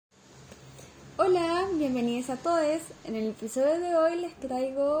Hola, bienvenidos a todos. En el episodio de hoy les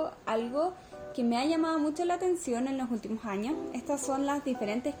traigo algo que me ha llamado mucho la atención en los últimos años. Estas son las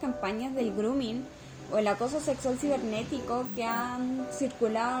diferentes campañas del grooming o el acoso sexual cibernético que han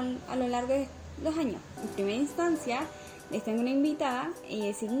circulado a lo largo de los años. En primera instancia, les tengo una invitada, ella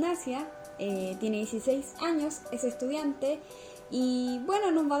es Ignacia, tiene 16 años, es estudiante y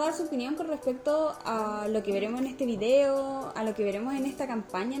bueno, nos va a dar su opinión con respecto a lo que veremos en este video, a lo que veremos en esta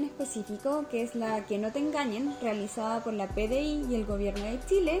campaña en específico, que es la Que no te engañen, realizada por la PDI y el Gobierno de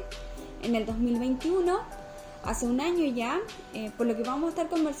Chile en el 2021, hace un año ya, por lo que vamos a estar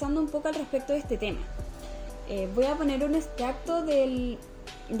conversando un poco al respecto de este tema. Voy a poner un extracto del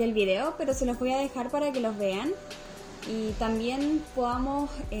video, pero se los voy a dejar para que los vean y también podamos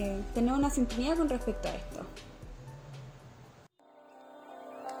tener una sintonía con respecto a esto.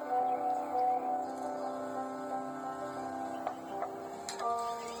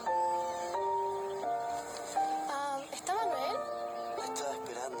 ¿Está Manuel? Lo estaba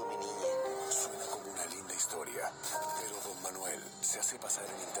esperando, mi niña. Suena como una linda historia, pero don Manuel se hace pasar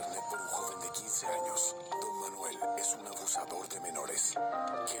en internet por un joven de 15 años. Don Manuel es un abusador de menores.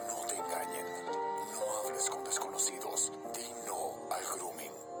 Que no te engañen. No hables con desconocidos. Di no al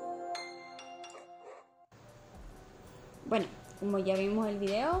grooming. Bueno, como ya vimos el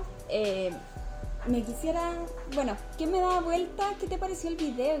video, ¿qué me da vuelta? ¿Qué te pareció el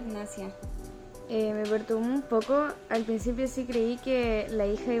video, Ignacia? Me perturbó un poco. Al principio sí creí que la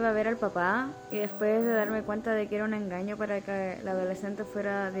hija iba a ver al papá y después de darme cuenta de que era un engaño para que la adolescente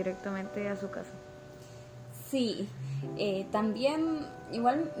fuera directamente a su casa. Sí, también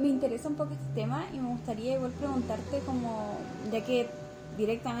igual me interesa un poco este tema y me gustaría igual preguntarte como, ya que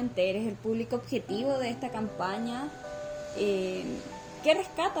directamente eres el público objetivo de esta campaña, ¿qué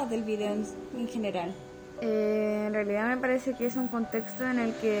rescatas del video en general? En realidad me parece que es un contexto en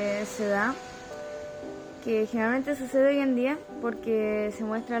el que se da, que generalmente sucede hoy en día porque se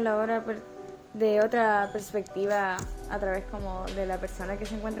muestra la obra de otra perspectiva a través como de la persona que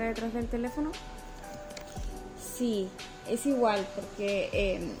se encuentra detrás del teléfono. Sí, es igual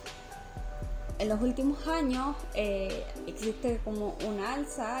porque en los últimos años existe como una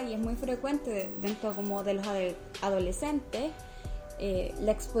alza y es muy frecuente dentro como de los adolescentes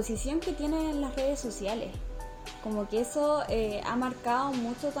la exposición que tienen en las redes sociales. Como que eso ha marcado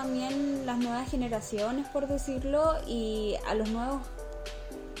mucho también las nuevas generaciones, por decirlo, y a los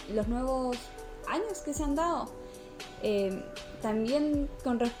nuevos años que se han dado. También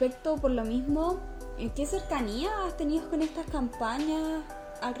con respecto, por lo mismo, ¿qué cercanía has tenido con estas campañas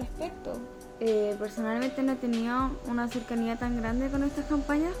al respecto? Personalmente no he tenido una cercanía tan grande con estas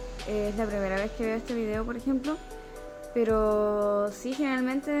campañas. Es la primera vez que veo este video, por ejemplo. Pero sí,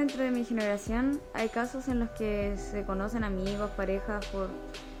 generalmente dentro de mi generación hay casos en los que se conocen amigos, parejas por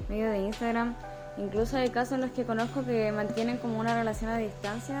medio de Instagram. Incluso hay casos en los que conozco que mantienen como una relación a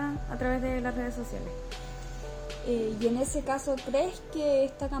distancia a través de las redes sociales. Y en ese caso, ¿crees que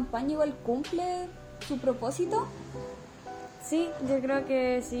esta campaña igual cumple su propósito? Sí, yo creo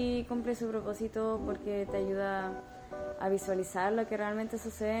que sí cumple su propósito porque te ayuda a visualizar lo que realmente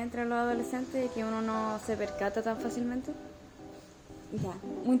sucede entre los adolescentes y que uno no se percata tan fácilmente. Ya,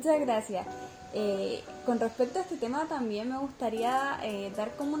 muchas gracias. Con respecto a este tema también me gustaría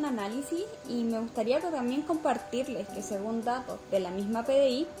dar como un análisis y me gustaría también compartirles que según datos de la misma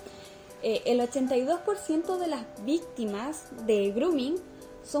PDI, el 82% de las víctimas de grooming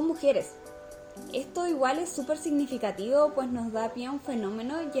son mujeres. Esto igual es súper significativo, pues nos da pie a un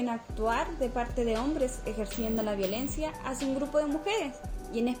fenómeno y en actuar de parte de hombres ejerciendo la violencia hacia un grupo de mujeres,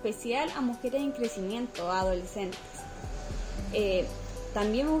 y en especial a mujeres en crecimiento, a adolescentes.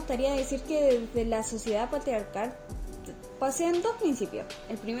 También me gustaría decir que desde la sociedad patriarcal pasean dos principios.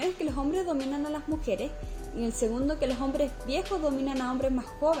 El primero es que los hombres dominan a las mujeres y el segundo que los hombres viejos dominan a hombres más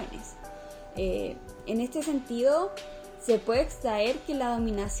jóvenes. En este sentido, se puede extraer que la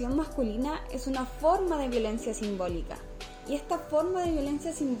dominación masculina es una forma de violencia simbólica. Y esta forma de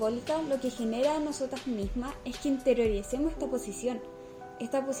violencia simbólica lo que genera a nosotras mismas es que interioricemos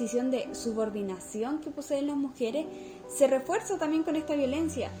esta posición de subordinación que poseen las mujeres se refuerza también con esta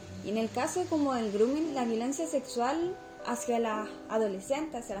violencia. Y en el caso como del grooming, la violencia sexual hacia las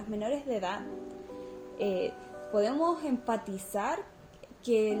adolescentes, hacia las menores de edad, podemos empatizar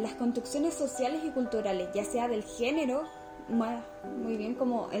que las construcciones sociales y culturales, ya sea del género, muy bien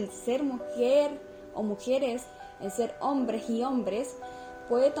como el ser mujer o mujeres, el ser hombres y hombres,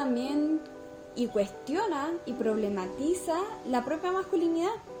 puede también y cuestiona y problematiza la propia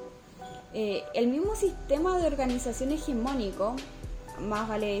masculinidad. El mismo sistema de organización hegemónico, más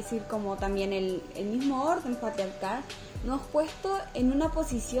vale decir como también el mismo orden patriarcal, nos puesto en una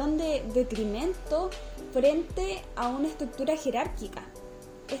posición de detrimento frente a una estructura jerárquica.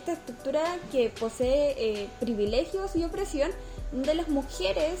 Esta estructura que posee privilegios y opresión, donde las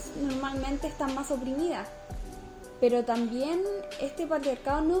mujeres normalmente están más oprimidas. Pero también este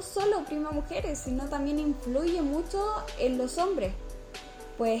patriarcado no solo oprime a mujeres, sino también influye mucho en los hombres,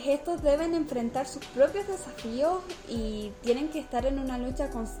 pues estos deben enfrentar sus propios desafíos y tienen que estar en una lucha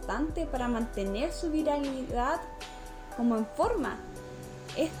constante para mantener su viralidad como en forma.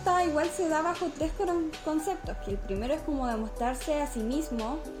 Esta igual se da bajo 3 conceptos, que el primero es como demostrarse a sí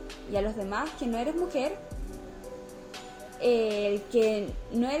mismo y a los demás que no eres mujer, el que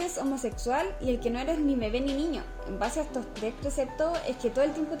no eres homosexual y el que no eres ni bebé ni niño. En base a estos 3 preceptos es que todo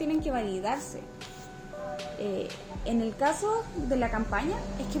el tiempo tienen que validarse. En el caso de la campaña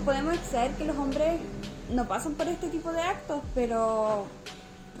es que podemos saber que los hombres no pasan por este tipo de actos, pero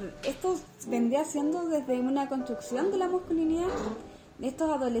esto vendría siendo desde una construcción de la masculinidad. Estos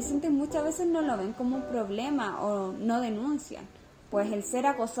adolescentes muchas veces no lo ven como un problema o no denuncian, pues el ser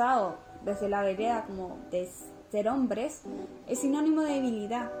acosado desde la vereda como de ser hombres es sinónimo de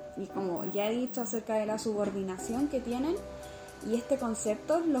debilidad, y como ya he dicho acerca de la subordinación que tienen y este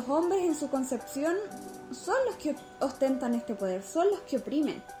concepto, los hombres en su concepción son los que ostentan este poder, son los que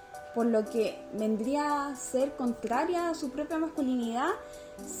oprimen, por lo que vendría a ser contraria a su propia masculinidad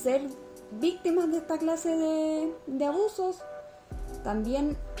ser víctimas de esta clase de abusos.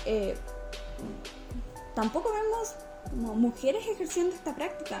 También tampoco vemos como mujeres ejerciendo esta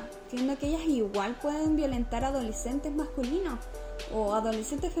práctica, siendo que ellas igual pueden violentar a adolescentes masculinos o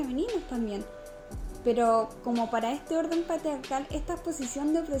adolescentes femeninos también. Pero como para este orden patriarcal, esta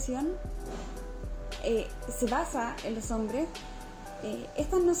posición de opresión se basa en los hombres,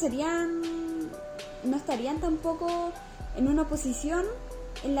 estas no estarían tampoco en una posición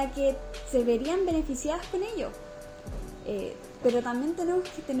en la que se verían beneficiadas con ello. Pero también tenemos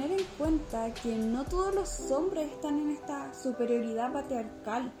que tener en cuenta que no todos los hombres están en esta superioridad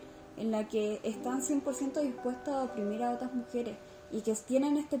patriarcal en la que están 100% dispuestos a oprimir a otras mujeres y que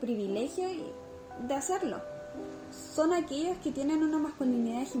tienen este privilegio de hacerlo. Son aquellos que tienen una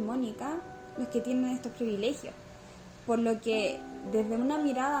masculinidad hegemónica los que tienen estos privilegios, por lo que desde una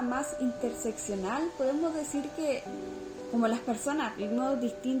mirada más interseccional podemos decir que como las personas vivimos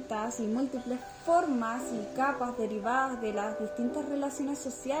distintas y múltiples formas y capas derivadas de las distintas relaciones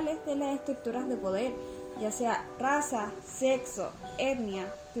sociales de las estructuras de poder, ya sea raza, sexo, etnia,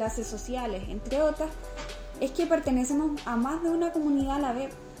 clases sociales, entre otras, es que pertenecemos a más de una comunidad a la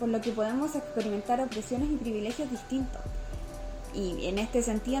vez, por lo que podemos experimentar opresiones y privilegios distintos. Y en este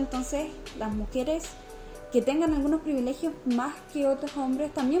sentido, entonces, las mujeres que tengan algunos privilegios más que otros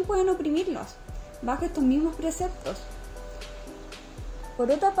hombres también pueden oprimirlos bajo estos mismos preceptos.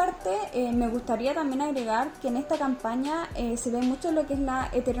 Por otra parte, me gustaría también agregar que en esta campaña se ve mucho lo que es la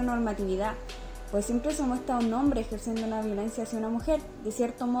heteronormatividad, pues siempre se muestra a un hombre ejerciendo una violencia hacia una mujer, de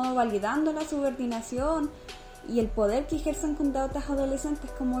cierto modo validando la subordinación y el poder que ejercen contra otras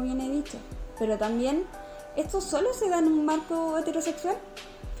adolescentes, como bien he dicho. Pero también, ¿esto solo se da en un marco heterosexual?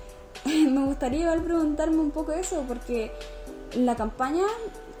 Me gustaría igual preguntarme un poco eso, porque en la campaña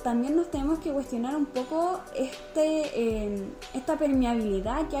también nos tenemos que cuestionar un poco esta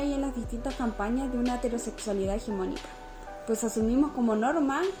permeabilidad que hay en las distintas campañas de una heterosexualidad hegemónica, pues asumimos como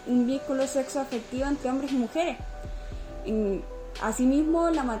norma un vínculo sexoafectivo entre hombres y mujeres.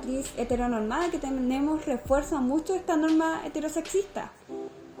 Asimismo, la matriz heteronormada que tenemos refuerza mucho esta norma heterosexista,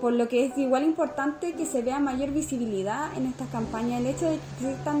 por lo que es igual importante que se vea mayor visibilidad en estas campañas el hecho de que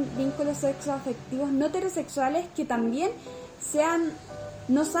existan vínculos sexoafectivos no heterosexuales que también sean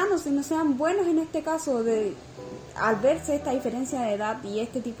no sanos y no sean buenos en este caso, al verse esta diferencia de edad y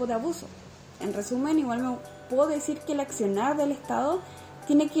este tipo de abuso. En resumen, igual me puedo decir que el accionar del Estado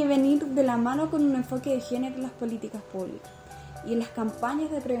tiene que venir de la mano con un enfoque de género en las políticas públicas y en las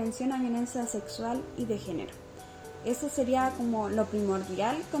campañas de prevención a violencia sexual y de género. Eso sería como lo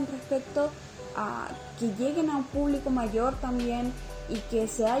primordial con respecto a que lleguen a un público mayor también y que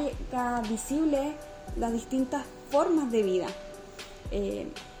se haga visible las distintas formas de vida.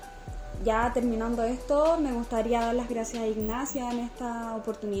 Ya terminando esto, me gustaría dar las gracias a Ignacia en esta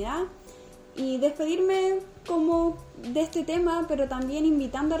oportunidad y despedirme como de este tema, pero también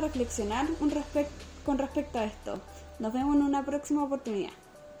invitando a reflexionar con respecto a esto. Nos vemos en una próxima oportunidad.